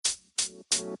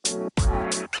What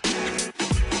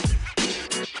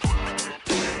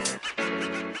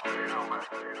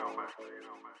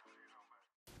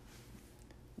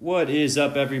is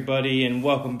up, everybody, and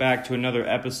welcome back to another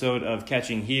episode of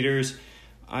Catching Heaters.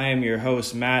 I am your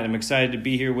host, Matt. I'm excited to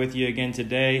be here with you again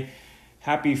today.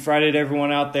 Happy Friday to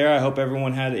everyone out there. I hope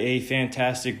everyone had a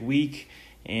fantastic week,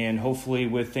 and hopefully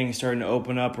with things starting to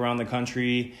open up around the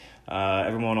country,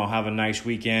 everyone will have a nice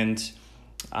weekend.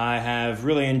 I have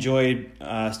really enjoyed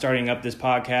starting up this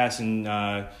podcast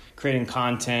and creating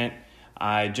content.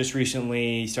 I just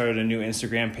recently started a new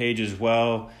Instagram page as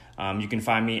well. You can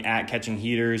find me at Catching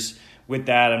Heaters. With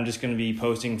that, I'm just going to be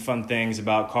posting fun things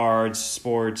about cards,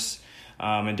 sports,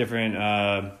 and different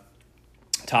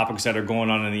topics that are going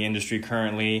on in the industry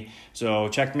currently. So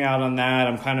check me out on that.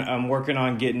 I'm working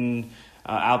on getting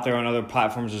out there on other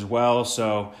platforms as well.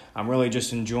 So I'm really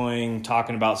just enjoying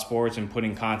talking about sports and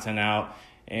putting content out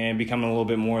and becoming a little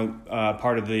bit more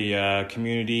part of the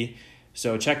community.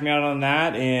 So check me out on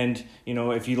that. And,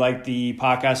 if you like the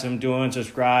podcast I'm doing,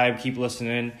 subscribe, keep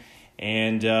listening.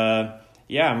 And,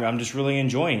 I'm just really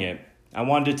enjoying it. I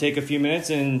wanted to take a few minutes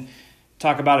and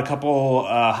talk about a couple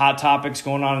hot topics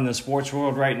going on in the sports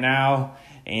world right now.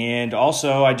 And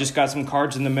also, I just got some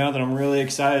cards in the mail that I'm really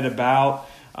excited about.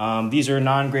 These are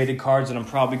non-graded cards that I'm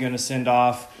probably going to send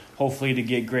off, hopefully to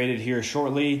get graded here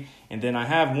shortly. And then I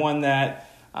have one that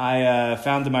I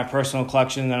found in my personal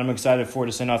collection that I'm excited for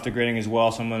to send off to grading as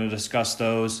well. So I'm going to discuss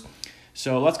those.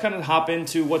 So let's kind of hop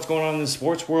into what's going on in the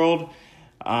sports world.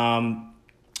 I'm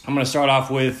going to start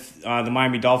off with the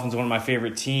Miami Dolphins, one of my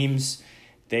favorite teams.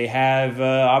 They have,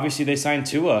 obviously they signed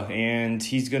Tua, and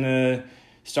he's going to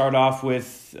start off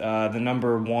with the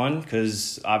number 1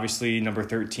 because obviously number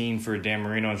 13 for Dan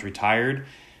Marino is retired.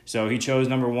 So he chose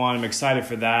number 1. I'm excited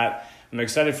for that. I'm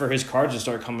excited for his cards to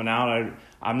start coming out.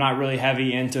 I'm not really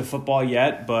heavy into football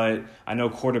yet, but I know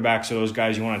quarterbacks are those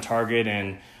guys you want to target,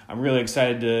 and I'm really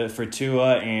excited for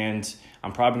Tua, and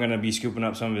I'm probably going to be scooping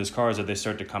up some of his cards as they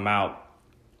start to come out.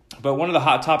 But one of the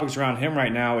hot topics around him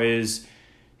right now is,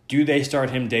 do they start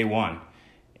him day one?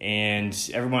 And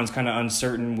everyone's kind of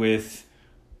uncertain with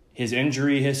his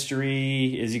injury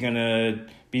history. Is he going to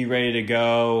be ready to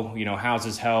go? How's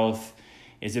his health?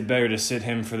 Is it better to sit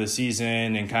him for the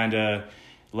season and kind of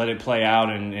let it play out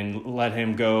and let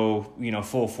him go,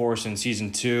 full force in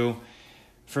season 2?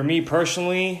 For me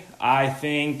personally, I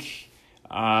think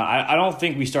I don't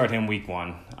think we start him week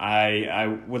 1.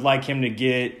 I would like him to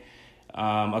get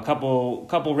a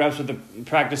couple reps with the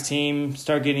practice team,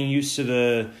 start getting used to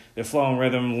the flow and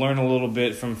rhythm, learn a little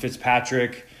bit from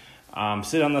Fitzpatrick,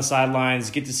 sit on the sidelines,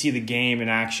 get to see the game in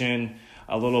action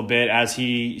a little bit as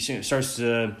he starts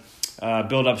to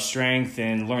build up strength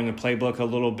and learn the playbook a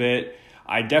little bit.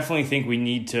 I definitely think we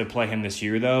need to play him this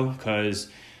year, though, because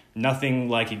nothing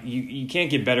like it, you can't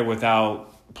get better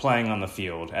without playing on the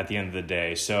field at the end of the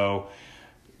day. So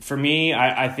for me,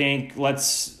 I think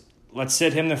let's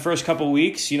sit him the first couple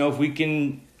weeks. If we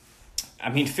can,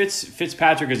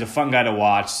 Fitzpatrick is a fun guy to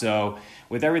watch. So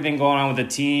with everything going on with the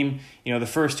team, the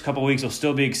first couple weeks will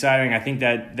still be exciting. I think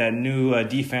that new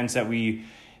defense that we,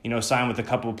 signed with a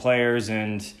couple of players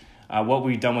and what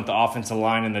we've done with the offensive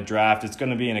line in the draft, it's going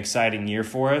to be an exciting year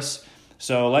for us.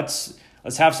 So let's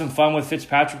have some fun with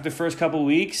Fitzpatrick the first couple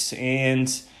weeks,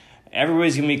 and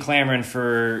everybody's going to be clamoring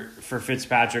for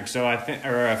Fitzpatrick. So I think,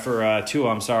 or for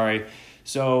Tua, I'm sorry.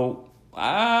 So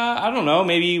I don't know,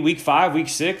 maybe week 5, week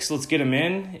 6, let's get him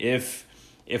in if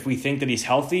we think that he's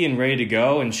healthy and ready to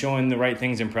go and showing the right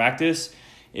things in practice.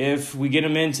 If we get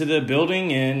him into the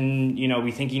building and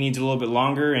we think he needs a little bit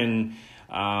longer and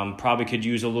probably could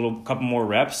use couple more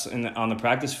reps on the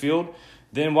practice field,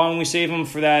 then why don't we save him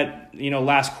for that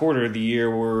last quarter of the year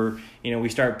where we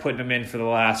start putting him in for the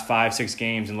last 5-6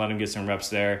 games and let him get some reps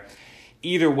there.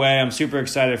 Either way, I'm super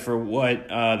excited for what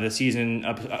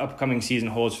the upcoming season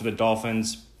holds for the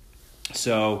Dolphins.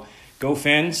 So go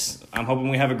Fins. I'm hoping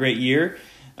we have a great year.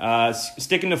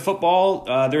 Sticking to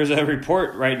football, there's a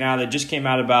report right now that just came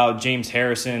out about James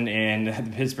Harrison and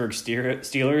the Pittsburgh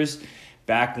Steelers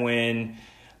back when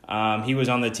he was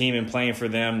on the team and playing for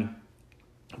them.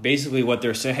 Basically what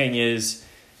they're saying is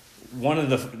one of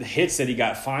the hits that he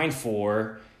got fined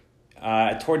for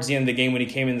towards the end of the game when he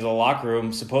came into the locker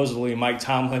room, supposedly Mike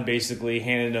Tomlin basically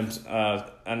handed him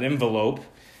an envelope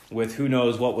with who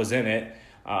knows what was in it.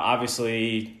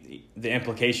 Obviously, the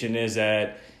implication is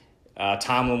that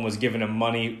Tomlin was giving him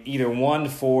money, either one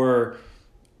for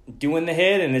doing the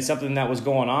hit and it's something that was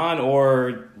going on,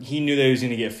 or he knew that he was going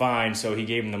to get fined, so he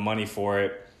gave him the money for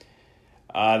it.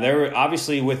 There were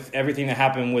obviously, with everything that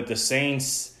happened with the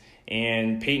Saints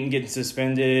and Peyton getting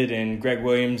suspended and Greg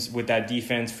Williams with that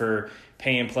defense for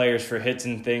paying players for hits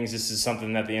and things. This is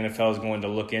something that the NFL is going to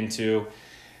look into.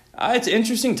 It's an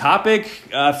interesting topic.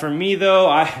 For me, though,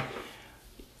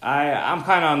 I'm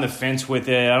kind of on the fence with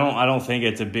it. I don't think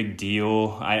it's a big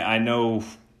deal. I know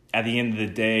at the end of the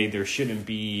day, there shouldn't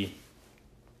be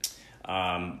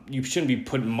you shouldn't be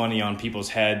putting money on people's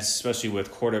heads, especially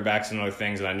with quarterbacks and other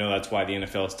things. And I know that's why the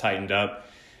NFL has tightened up.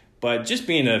 But just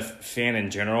being a fan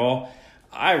in general,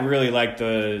 I really like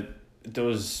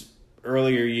those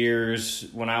earlier years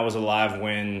when I was alive,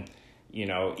 when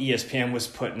ESPN was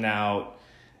putting out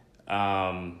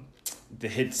the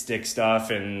hit stick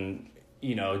stuff and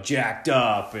jacked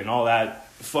up and all that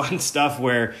fun stuff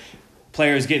where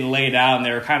players getting laid out and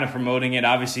they were kind of promoting it.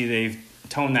 Obviously, they've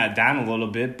toned that down a little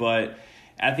bit, but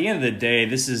at the end of the day,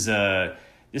 this is a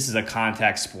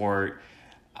contact sport.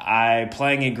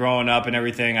 Playing it growing up and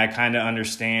everything, I kind of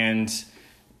understand.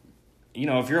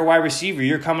 If you're a wide receiver,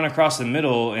 you're coming across in the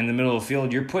middle of the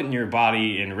field, you're putting your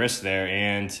body in risk there.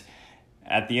 And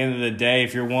at the end of the day,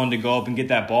 if you're willing to go up and get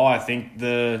that ball, I think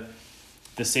the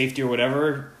safety or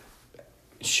whatever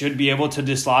should be able to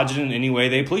dislodge it in any way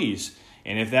they please.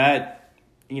 And if that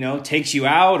takes you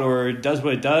out or does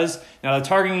what it does. Now, the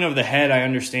targeting of the head, I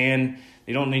understand.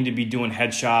 They don't need to be doing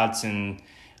headshots and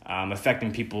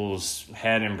affecting people's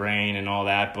head and brain and all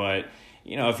that. But,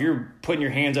 if you're putting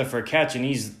your hands up for a catch and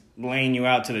he's laying you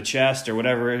out to the chest or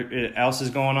whatever else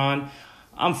is going on,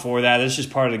 I'm for that. It's just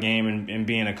part of the game and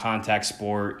being a contact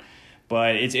sport.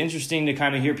 But it's interesting to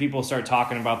kind of hear people start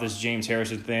talking about this James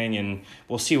Harrison thing, and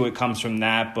we'll see what comes from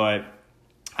that. But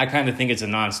I kind of think it's a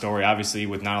non-story. Obviously,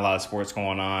 with not a lot of sports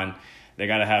going on, they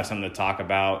got to have something to talk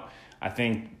about. I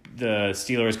think the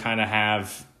Steelers kind of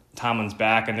have Tomlin's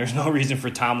back, and there's no reason for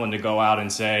Tomlin to go out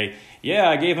and say, yeah,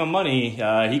 I gave him money.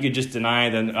 He could just deny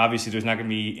it. And obviously, there's not going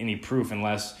to be any proof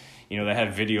unless they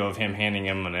have video of him handing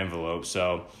him an envelope.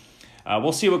 So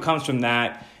we'll see what comes from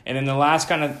that. And then the last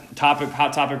kind of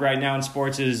hot topic right now in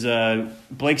sports is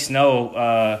Blake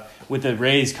Snow with the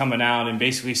Rays coming out and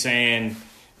basically saying,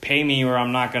 pay me or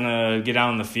I'm not going to get out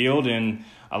on the field. And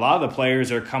a lot of the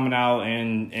players are coming out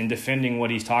and defending what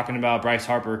he's talking about. Bryce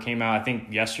Harper came out, I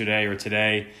think, yesterday or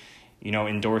today,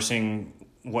 endorsing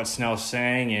what Snell's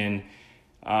saying. And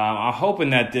I'm hoping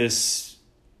that this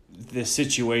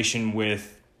situation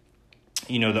with,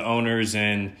 the owners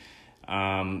and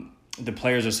the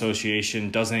Players Association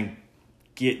doesn't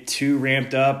get too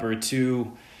ramped up or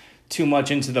too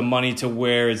much into the money to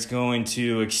where it's going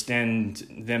to extend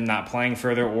them not playing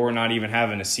further or not even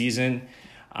having a season.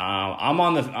 I'm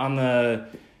on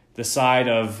the side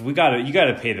of you got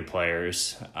to pay the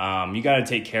players. You got to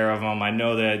take care of them. I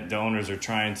know that the owners are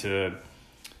trying to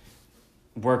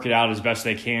work it out as best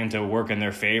they can to work in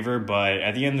their favor, but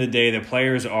at the end of the day, the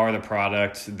players are the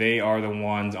product. They are the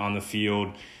ones on the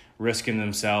field risking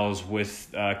themselves with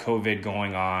COVID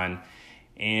going on,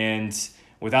 and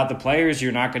without the players,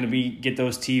 you're not going to get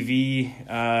those TV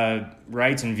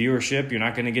rights and viewership. You're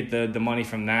not going to get the money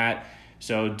from that.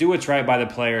 So do what's right by the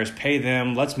players. Pay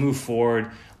them. Let's move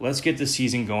forward. Let's get the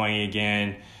season going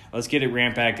again. Let's get it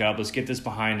ramped back up. Let's get this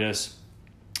behind us.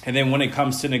 And then when it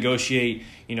comes to negotiate,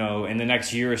 in the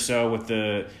next year or so with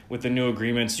the new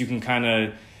agreements, you can kind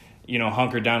of,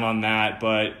 hunker down on that.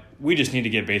 But we just need to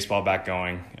get baseball back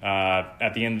going.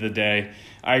 At the end of the day,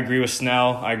 I agree with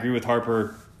Snell. I agree with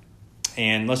Harper.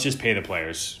 And let's just pay the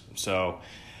players. So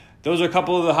those are a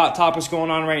couple of the hot topics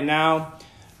going on right now.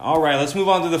 All right, let's move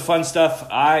on to the fun stuff.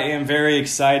 I am very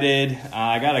excited.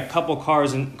 I got a couple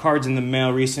cards in the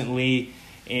mail recently.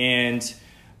 And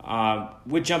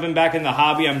with jumping back in the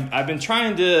hobby, I've been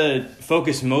trying to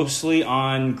focus mostly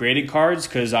on graded cards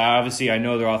because I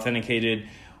know they're authenticated,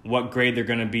 what grade they're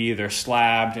going to be. They're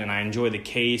slabbed, and I enjoy the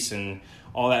case and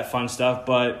all that fun stuff.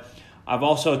 But I've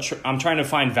also I'm trying to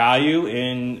find value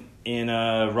in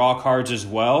raw cards as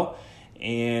well,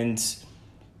 and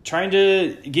trying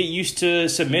to get used to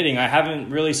submitting. I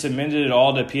haven't really submitted at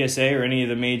all to PSA or any of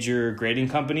the major grading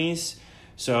companies,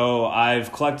 so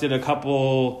I've collected a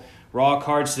couple raw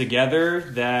cards together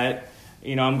that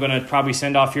I'm going to probably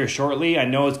send off here shortly. I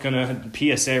know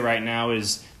PSA right now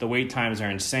is the wait times are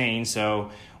insane, so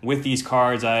with these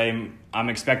cards I'm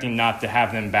expecting not to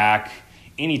have them back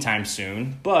anytime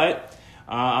soon, but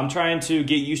I'm trying to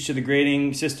get used to the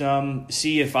grading system,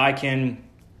 see if I can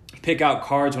pick out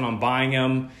cards when I'm buying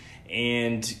them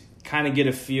and kind of get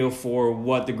a feel for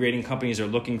what the grading companies are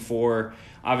looking for.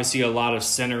 Obviously, a lot of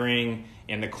centering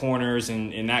in the corners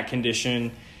and in that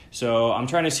condition. So I'm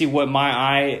trying to see what my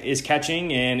eye is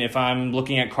catching and if I'm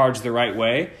looking at cards the right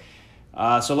way.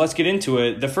 So let's get into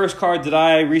it. The first card that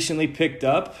I recently picked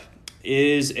up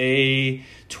is a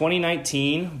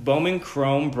 2019 Bowman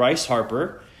Chrome Bryce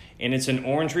Harper. and it's an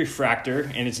orange refractor,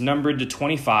 and it's numbered to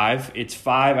 25. It's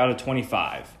 5 out of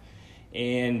 25.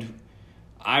 And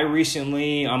I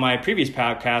recently, on my previous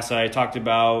podcast, I talked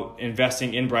about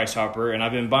investing in Bryce Harper, and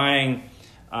I've been buying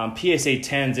PSA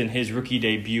 10s in his rookie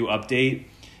debut update.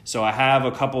 So I have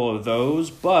a couple of those,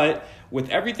 but with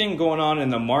everything going on in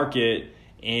the market,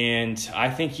 and I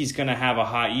think he's going to have a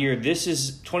hot year.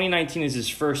 2019 is his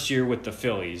first year with the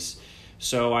Phillies.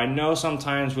 So I know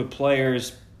sometimes with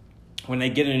players, when they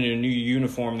get in a new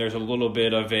uniform, there's a little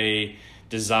bit of a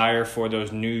desire for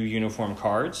those new uniform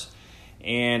cards.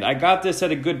 And I got this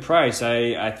at a good price.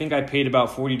 I think I paid about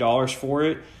 $40 for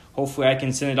it. Hopefully I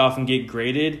can send it off and get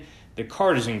graded. The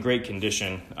card is in great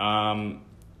condition.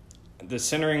 The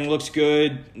centering looks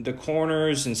good. The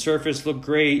corners and surface look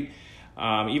great.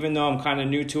 Even though I'm kind of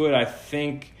new to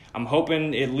it, I'm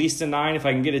hoping at least a 9. If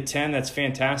I can get a 10, that's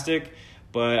fantastic.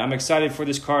 But I'm excited for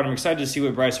this card. I'm excited to see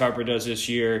what Bryce Harper does this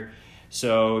year.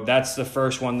 So that's the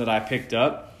first one that I picked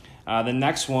up. The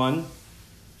next one,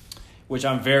 which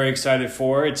I'm very excited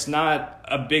for, it's not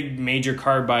a big major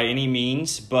card by any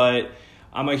means, but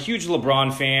I'm a huge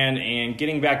LeBron fan, and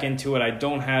getting back into it, I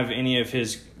don't have any of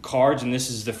his cards, and this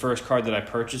is the first card that I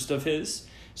purchased of his.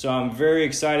 So I'm very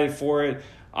excited for it.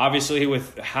 Obviously,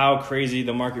 with how crazy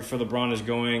the market for LeBron is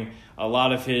going, a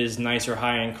lot of his nicer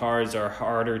high-end cards are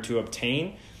harder to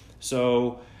obtain.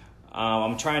 So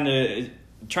I'm trying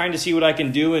to see what I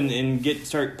can do and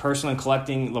start personally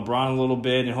collecting LeBron a little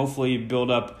bit, and hopefully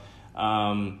build up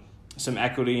some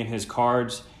equity in his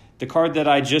cards. The card that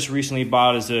I just recently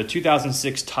bought is a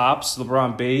 2006 Topps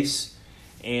LeBron base,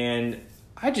 and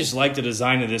I just like the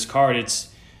design of this card.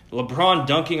 It's LeBron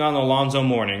dunking on Alonzo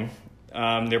Mourning.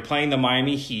 They're playing the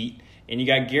Miami Heat, and you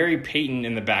got Gary Payton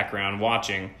in the background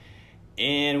watching.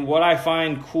 And what I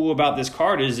find cool about this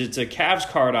card is it's a Cavs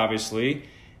card, obviously,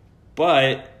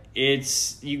 but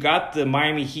you got the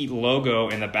Miami Heat logo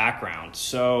in the background.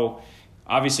 So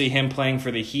obviously him playing for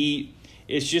the Heat,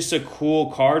 it's just a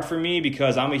cool card for me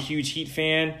because I'm a huge Heat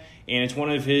fan, and it's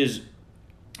one of his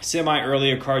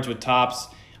semi-earlier cards with Topps.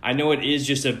 I know it is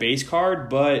just a base card,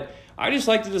 but I just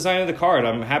like the design of the card.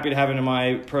 I'm happy to have it in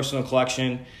my personal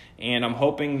collection, and I'm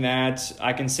hoping that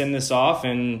I can send this off,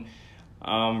 and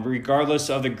regardless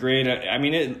of the grade, I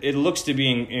mean, it looks to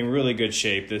be in really good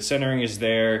shape. The centering is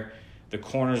there. The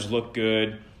corners look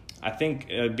good. I think,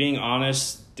 being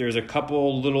honest, there's a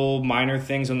couple little minor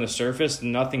things on the surface,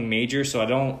 nothing major, so I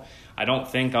don't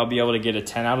think I'll be able to get a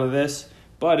 10 out of this.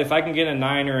 But if I can get a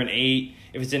 9 or an 8,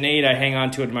 if it's an 8, I hang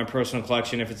on to it in my personal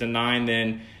collection. If it's a 9,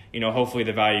 then hopefully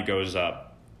the value goes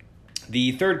up.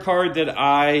 The third card that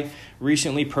I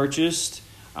recently purchased,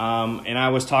 and I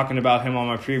was talking about him on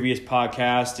my previous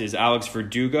podcast, is Alex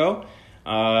Verdugo.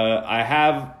 I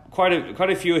have quite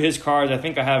a few of his cards. I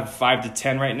think I have 5 to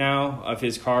 10 right now of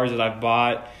his cards that I've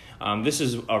bought. This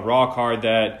is a raw card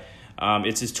that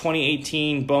it's his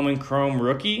 2018 Bowman Chrome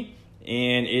rookie,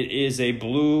 and it is a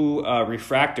blue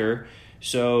refractor.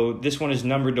 So this one is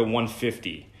numbered to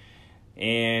 150.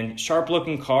 And sharp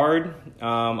looking card.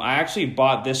 I actually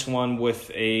bought this one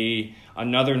with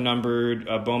another numbered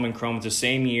Bowman Chrome. It's the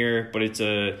same year, but I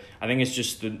think it's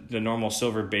just the normal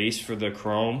silver base for the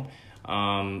Chrome.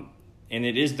 And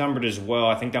it is numbered as well.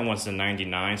 I think that one's the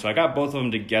 99. So I got both of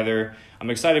them together. I'm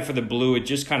excited for the blue. It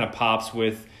just kind of pops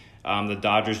with the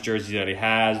Dodgers jersey that he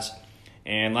has.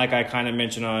 And like I kind of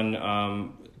mentioned on a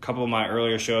couple of my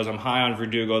earlier shows, I'm high on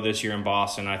Verdugo this year in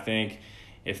Boston. I think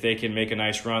if they can make a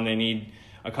nice run, they need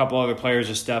a couple other players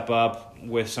to step up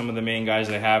with some of the main guys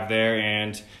they have there.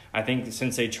 And I think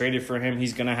since they traded for him,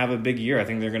 he's going to have a big year. I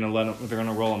think they're going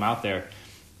to roll him out there.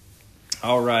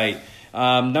 All right.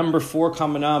 Number 4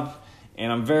 coming up.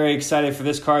 And I'm very excited for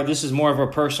this card. This is more of a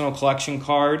personal collection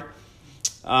card.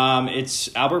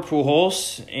 It's Albert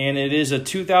Pujols, and it is a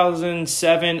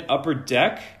 2007 Upper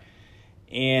Deck.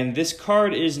 And this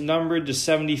card is numbered to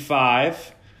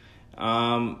 75.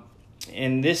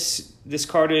 And this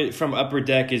card from Upper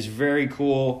Deck is very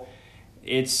cool.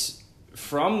 It's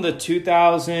from the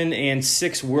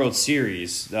 2006 World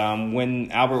Series,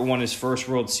 when Albert won his first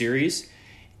World Series.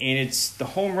 And it's the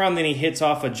home run that he hits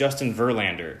off of Justin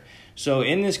Verlander. So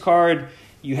in this card,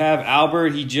 you have Albert,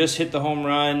 he just hit the home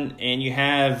run, and you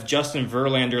have Justin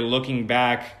Verlander looking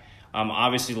back,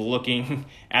 obviously looking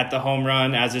at the home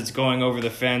run as it's going over the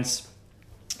fence.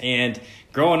 And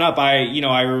growing up,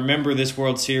 I remember this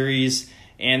World Series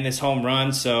and this home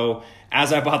run. So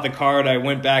as I bought the card, I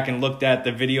went back and looked at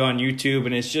the video on YouTube,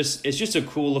 and it's just a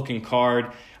cool looking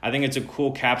card. I think it's a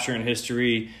cool capture in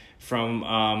history from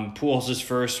Pujols'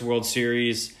 first World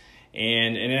Series.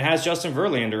 And it has Justin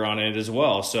Verlander on it as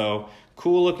well. So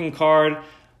cool looking card.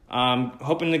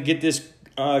 Hoping to get this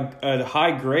a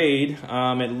high grade.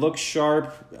 It looks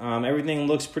sharp. Everything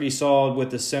looks pretty solid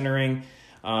with the centering.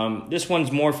 This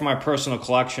one's more for my personal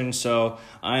collection, so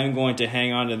I am going to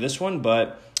hang on to this one,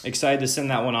 but excited to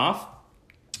send that one off.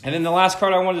 And then the last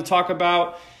card I wanted to talk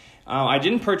about, I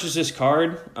didn't purchase this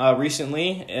card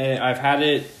recently. I've had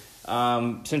it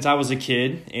since I was a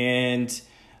kid, and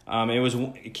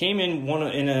it came in one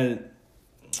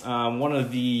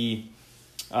of the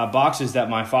boxes that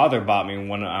my father bought me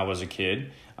when I was a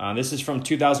kid. This is from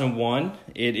 2001.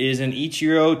 It is an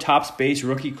Ichiro Topps base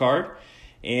rookie card,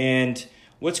 and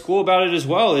what's cool about it as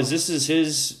well is this is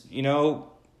his,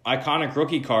 iconic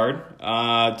rookie card.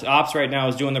 Topps right now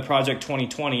is doing the Project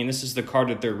 2020, and this is the card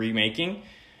that they're remaking.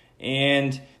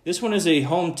 And this one is a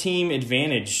home team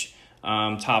advantage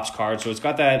Topps card, so it's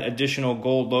got that additional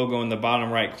gold logo in the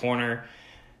bottom right corner.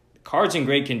 The card's in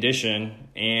great condition,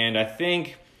 and I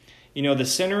think, the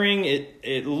centering,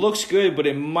 it looks good, but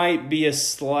it might be a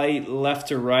slight left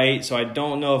to right, so I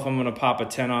don't know if I'm going to pop a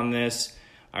 10 on this.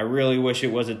 I really wish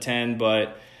it was a 10,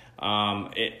 but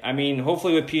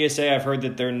hopefully with PSA, I've heard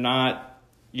that they're not,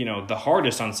 the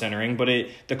hardest on centering, but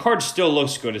the card still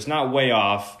looks good. It's not way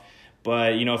off,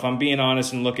 but, if I'm being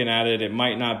honest and looking at it, it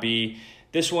might not be.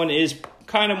 This one is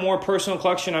kind of more personal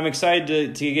collection. I'm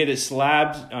excited to get it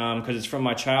slabbed because it's from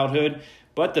my childhood,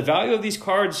 but the value of these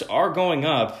cards are going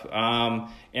up,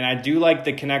 and I do like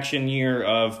the connection year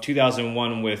of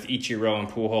 2001 with Ichiro and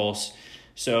Pujols.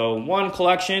 So one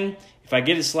collection. If I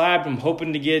get it slabbed, I'm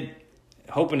hoping to get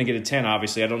a 10,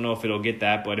 obviously. I don't know if it'll get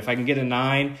that, but if I can get a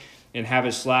 9 and have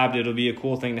it slabbed, it'll be a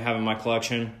cool thing to have in my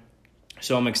collection.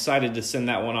 So I'm excited to send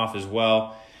that one off as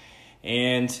well.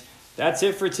 And that's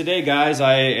it for today, guys.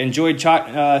 I enjoyed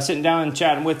sitting down and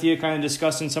chatting with you, kind of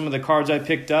discussing some of the cards I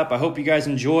picked up. I hope you guys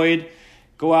enjoyed.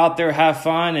 Go out there, have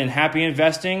fun, and happy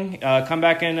investing. Come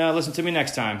back and listen to me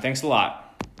next time. Thanks a lot.